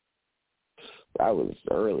 That was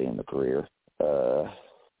early in the career. Let's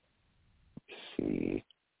see.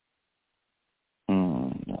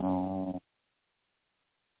 No.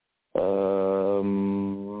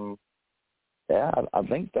 Yeah, I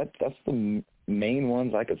think that's the main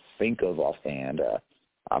ones I could think of offhand.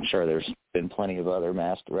 I'm sure there's been plenty of other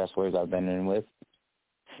masked wrestlers I've been in with.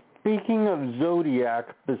 Speaking of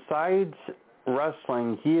Zodiac, besides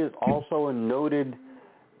wrestling, he is also a noted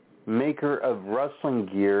maker of wrestling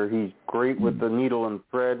gear. He's great with the needle and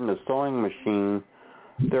thread and the sewing machine.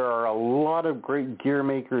 There are a lot of great gear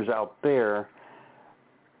makers out there.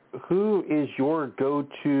 Who is your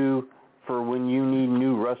go-to for when you need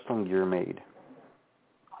new wrestling gear made?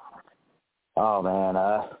 Oh, man.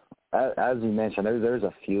 As you mentioned, there's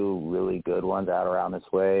a few really good ones out around this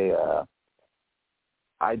way.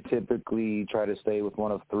 I typically try to stay with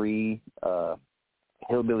one of three,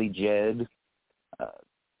 Hillbilly Jed,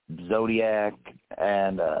 Zodiac,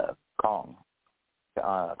 and Kong.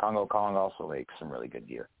 Congo Kong also makes some really good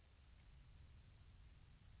gear.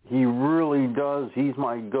 He really does. He's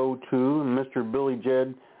my go-to. Mr. Billy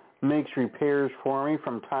Jed makes repairs for me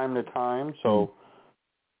from time to time. So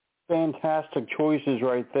fantastic choices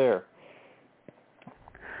right there.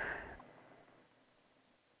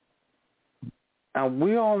 Now,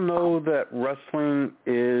 we all know that wrestling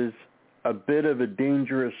is a bit of a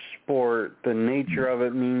dangerous sport. The nature of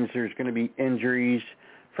it means there's going to be injuries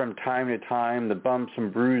from time to time, the bumps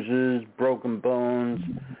and bruises, broken bones,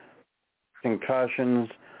 concussions,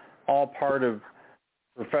 all part of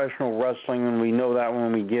professional wrestling, and we know that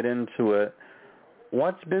when we get into it.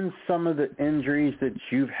 What's been some of the injuries that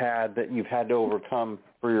you've had to overcome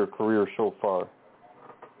for your career so far?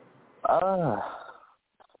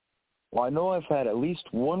 Well, I know I've had at least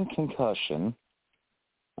one concussion.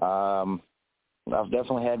 I've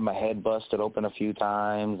definitely had my head busted open a few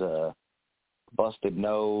times, busted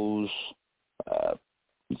nose,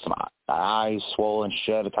 some eyes swollen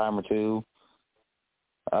shut a time or two.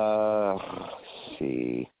 Let's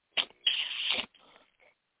see.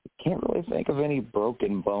 Can't really think of any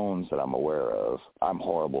broken bones that I'm aware of. I'm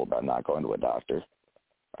horrible about not going to a doctor.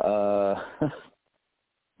 Let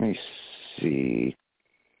me see.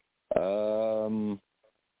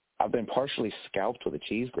 I've been partially scalped with a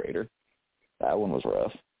cheese grater. That one was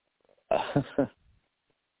rough.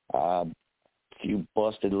 A few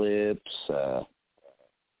busted lips.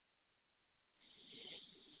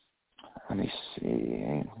 Let me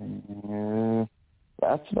see.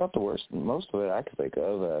 That's about the worst. Most of it I could think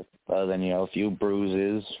of, other than, a few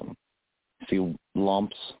bruises, a few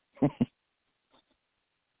lumps.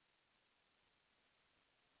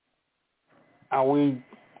 We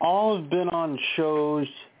all have been on shows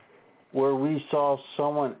where we saw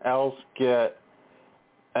someone else get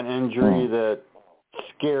an injury that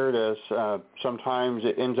scared us. Sometimes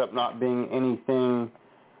it ends up not being anything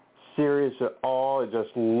serious at all. It just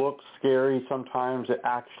looks scary. Sometimes it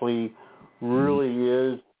actually really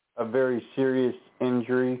is a very serious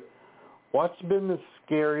injury. What's been the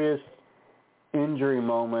scariest injury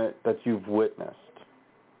moment that you've witnessed?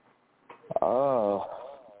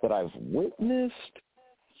 That I've witnessed?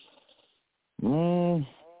 I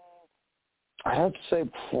have to say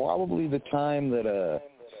probably the time that a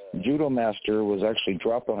judo master was actually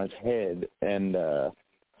dropped on his head, and if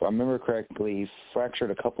I remember correctly, he fractured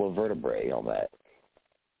a couple of vertebrae on that.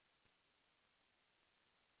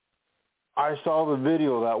 I saw the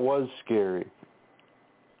video. That was scary.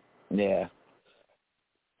 Yeah.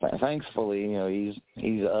 Thankfully,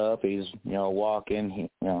 he's up. He's walking.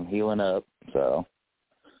 Healing up. So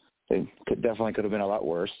it definitely could have been a lot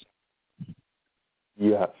worse.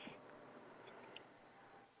 Yes.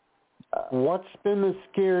 What's been the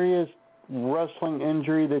scariest wrestling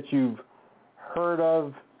injury that you've heard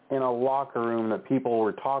of in a locker room that people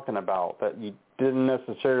were talking about that you didn't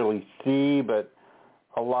necessarily see, but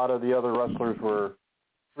a lot of the other wrestlers were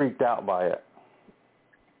freaked out by it?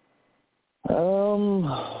 Let's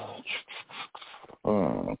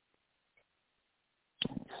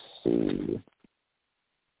see.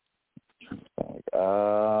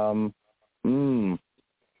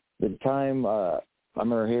 The time I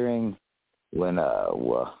remember hearing when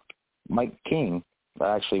Mike King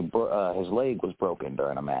actually his leg was broken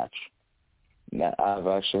during a match. I've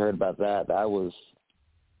actually heard about that.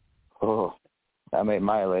 That made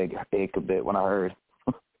my leg ache a bit when I heard.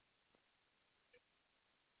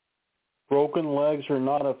 Broken legs are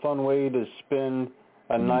not a fun way to spend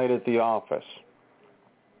a night at the office.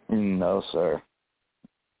 No, sir.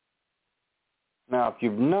 Now, if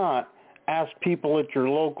you've not, ask people at your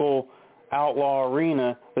local Outlaw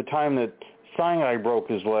Arena the time that Sinai broke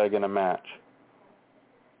his leg in a match.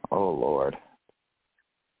 Oh, Lord.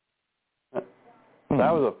 That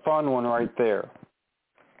was a fun one right there.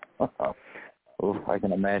 I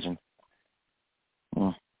can imagine.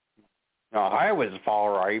 Now, I was all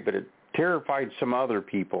right, but it terrified some other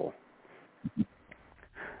people.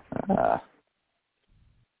 Yeah,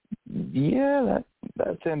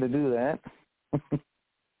 that tend to do that.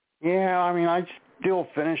 Yeah, I still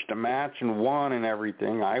finished a match and won and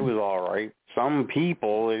everything. I was all right. Some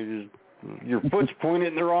people, your foot's pointed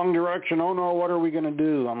in the wrong direction. Oh, no, what are we going to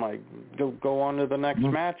do? I'm like, go on to the next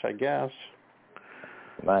match, I guess.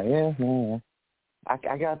 Yeah.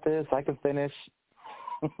 I got this. I can finish.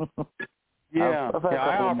 Yeah,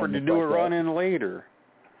 I offered to do a run-in later.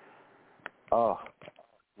 Oh.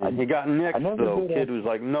 And he got next, though. Kid was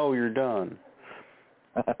like, no, you're done.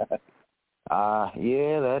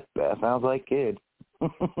 Yeah, that sounds like kid.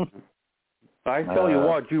 I tell you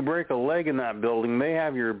what, you break a leg in that building, they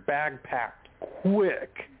have your bag packed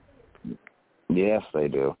quick. Yes, they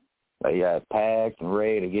do. They got packed and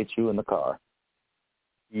ready to get you in the car.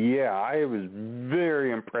 Yeah, I was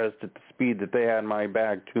very impressed at the speed that they had my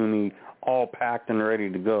bag to me, all packed and ready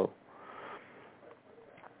to go.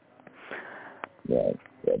 Yeah,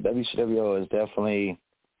 WCWO is definitely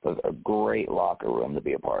a great locker room to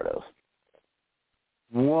be a part of.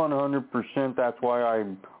 100%. That's why I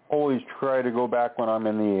always try to go back when I'm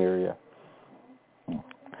in the area.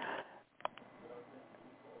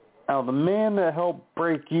 Now, the man that helped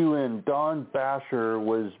break you in, Don Basher,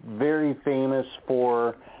 was very famous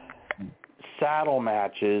for saddle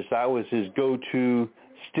matches. That was his go-to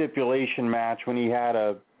stipulation match when he had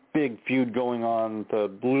a big feud going on.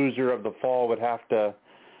 The loser of the fall would have to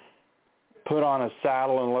put on a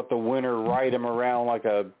saddle and let the winner ride him around like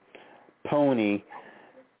a pony.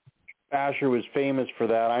 Basher was famous for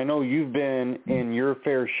that. I know you've been in your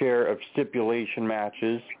fair share of stipulation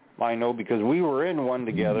matches. I know because we were in one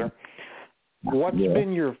together. What's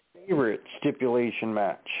been your favorite stipulation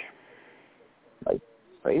match? My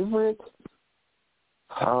favorite?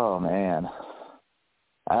 Oh, man.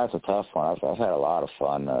 That's a tough one. I've had a lot of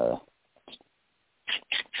fun. Let's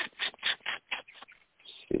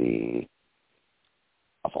see.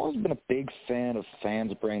 I've always been a big fan of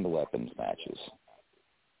fans bring the weapons matches.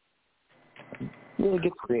 Really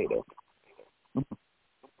get creative.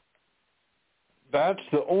 That's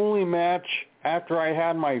the only match after I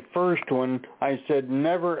had my first one, I said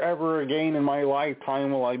never ever again in my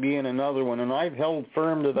lifetime will I be in another one, and I've held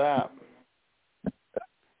firm to that.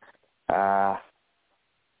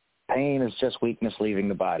 pain is just weakness leaving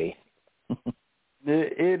the body.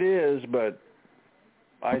 It is, but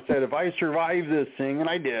I said if I survive this thing, and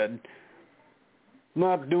I did,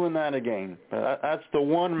 not doing that again. That's the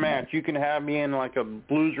one match you can have me in like a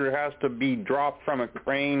blueser has to be dropped from a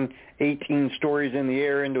crane 18 stories in the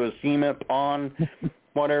air into a cement pond,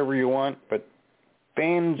 whatever you want. But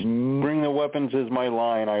fans bring the weapons is my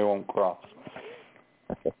line I won't cross.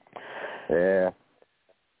 Yeah.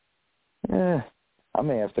 I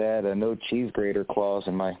may have to add a no cheese grater clause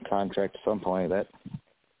in my contract at some point. That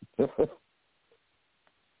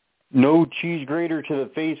no cheese grater to the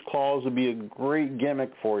face clause would be a great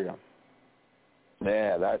gimmick for you.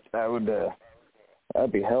 Yeah,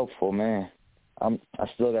 that'd be helpful, man. I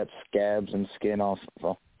still got scabs and skin off.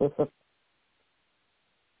 So.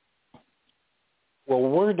 Well,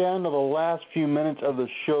 we're down to the last few minutes of the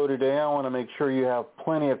show today. I want to make sure you have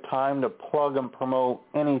plenty of time to plug and promote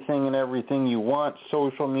anything and everything you want,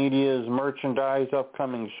 social medias, merchandise,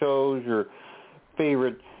 upcoming shows, your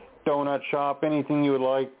favorite donut shop, anything you would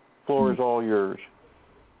like. Floor is all yours.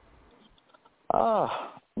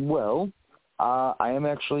 Well, I am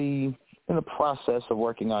actually in the process of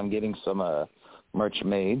working on getting some merch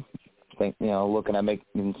made. I think, looking at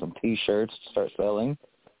making some T-shirts to start selling.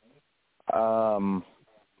 I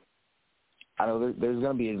know there's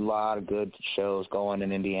going to be a lot of good shows going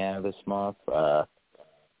in Indiana this month,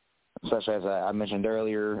 especially as I mentioned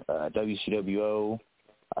earlier, WCWO.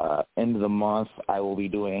 End of the month, I will be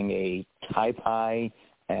doing a tie-pie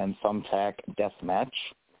and thumbtack death match.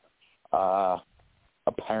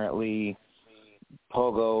 Apparently,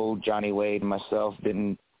 Pogo, Johnny Wade, and myself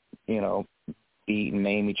didn't, beat and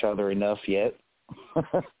name each other enough yet.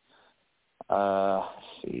 Let's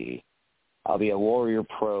see. I'll be a Warrior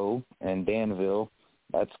Pro in Danville.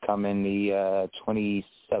 That's coming the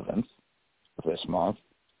 27th of this month.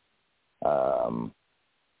 I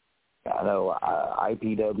know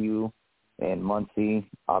IPW in Muncie.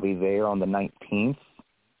 I'll be there on the 19th.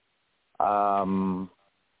 I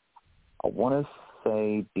want to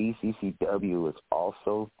say BCCW is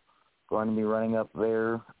also going to be running up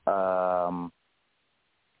there. I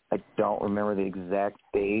don't remember the exact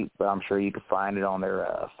date, but I'm sure you can find it on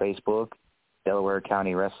their Facebook, Delaware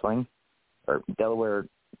County Wrestling, or Delaware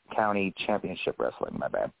County Championship Wrestling, my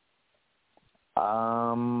bad.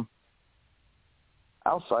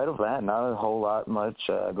 Outside of that, not a whole lot much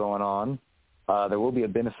going on. There will be a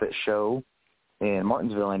benefit show in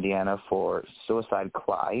Martinsville, Indiana for Suicide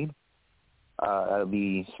Clyde. That'll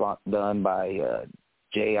be done by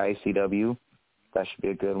JICW. That should be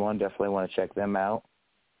a good one. Definitely want to check them out.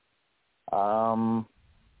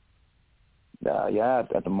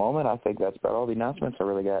 At the moment, I think that's about all the announcements I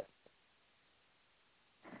really got.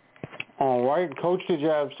 All right. Coach, did you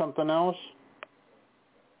have something else?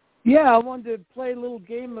 Yeah, I wanted to play a little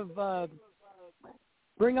game of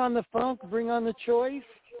bring on the funk, bring on the choice.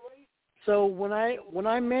 So when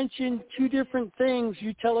I mention two different things,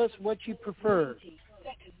 you tell us what you prefer.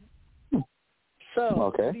 So,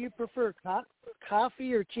 okay. What do you prefer,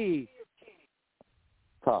 coffee or tea?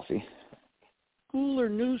 Coffee. School or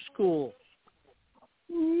new school?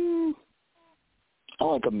 I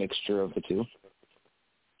like a mixture of the two.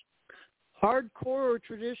 Hardcore or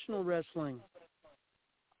traditional wrestling?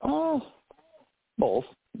 Both.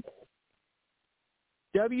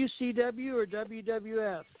 WCW or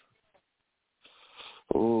WWF?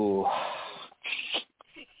 Ooh.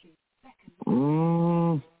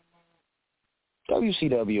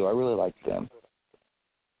 WCW, I really like them.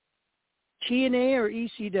 TNA or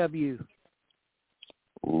ECW?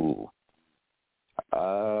 Ooh.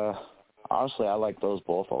 Honestly, I like those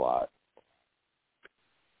both a lot.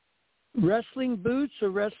 Wrestling boots or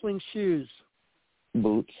wrestling shoes?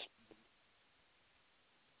 Boots.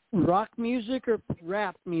 Rock music or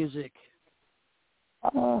rap music?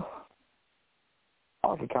 I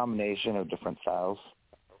like a combination of different styles.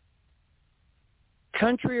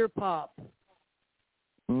 Country or pop?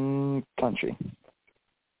 Country.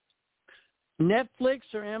 Netflix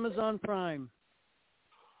or Amazon Prime?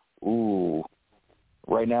 Ooh.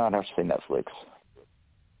 Right now, I'd have to say Netflix.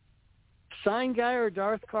 Sign Guy or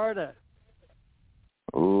Darth Carter?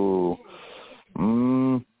 Ooh.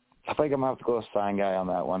 I think I'm going to have to go with Sign Guy on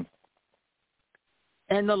that one.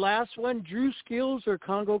 And the last one, Drew Skills or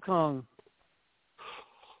Congo Kong?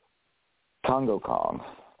 Congo Kong.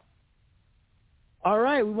 All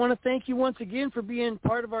right. We want to thank you once again for being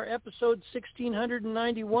part of our episode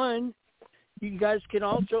 1691. You guys can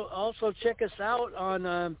also check us out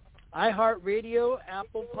on iHeartRadio,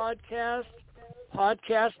 Apple Podcast,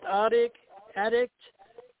 Podcast Addict,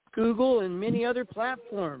 Google, and many other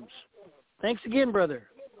platforms. Thanks again, brother.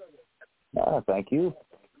 Thank you.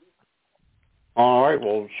 All right,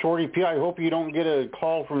 well, Shorty P, I hope you don't get a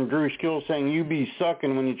call from Drew Skills saying you be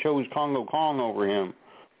sucking when you chose Congo Kong over him.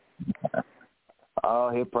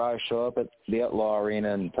 Oh, he'll probably show up at the Outlaw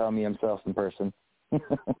Arena and tell me himself in person.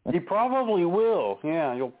 He probably will.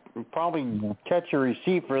 Yeah, you'll probably catch a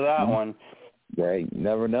receipt for that one. Yeah, you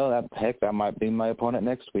never know. That might be my opponent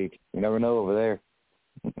next week. You never know over there.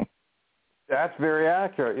 That's very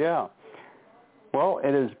accurate, yeah. Well,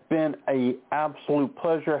 it has been an absolute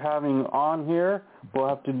pleasure having you on here. We'll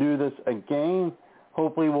have to do this again.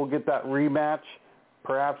 Hopefully we'll get that rematch,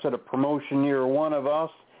 perhaps at a promotion near one of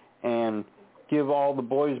us, and give all the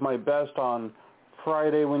boys my best on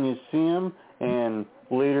Friday when you see them, and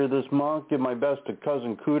later this month give my best to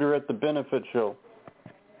Cousin Cooter at the benefit show.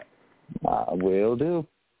 Will do.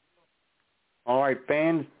 All right,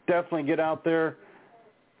 fans, definitely get out there.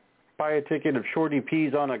 Buy a ticket if Shorty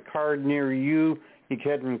P's on a card near you. You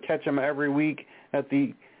can catch him every week at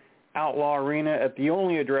the Outlaw Arena at the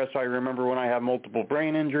only address I remember when I have multiple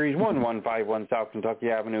brain injuries, 1151 South Kentucky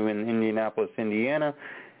Avenue in Indianapolis, Indiana.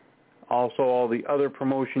 Also, all the other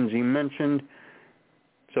promotions he mentioned.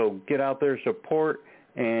 So get out there, support,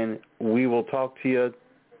 and we will talk to you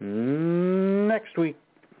next week.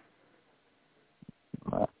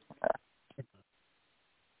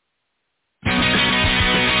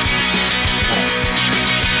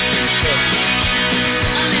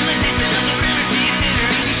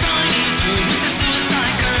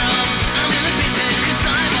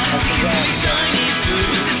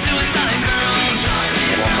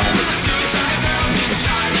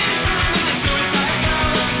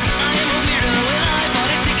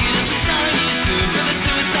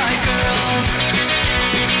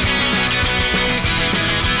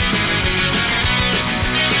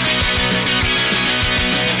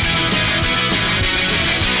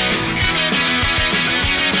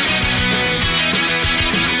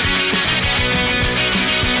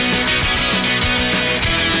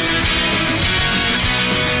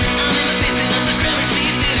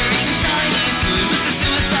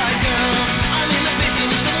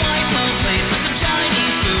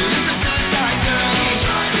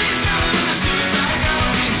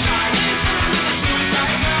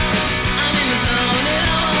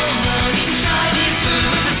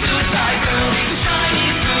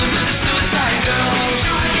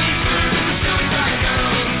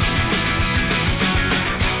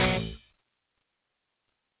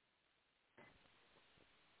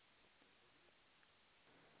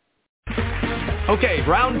 Okay,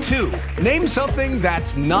 round two. Name something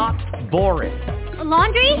that's not boring. A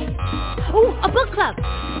laundry? Ooh, a book club.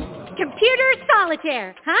 Computer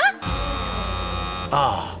solitaire, huh?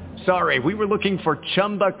 Ah, sorry, we were looking for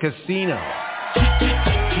Chumba Casino.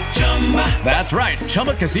 That's right,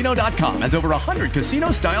 ChumbaCasino.com has over 100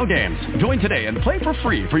 casino-style games. Join today and play for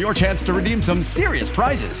free for your chance to redeem some serious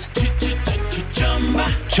prizes.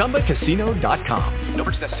 ChumbaCasino.com. No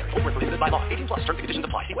purchase necessary. Void where prohibited by law. 18+ terms and conditions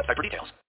apply. See website for details.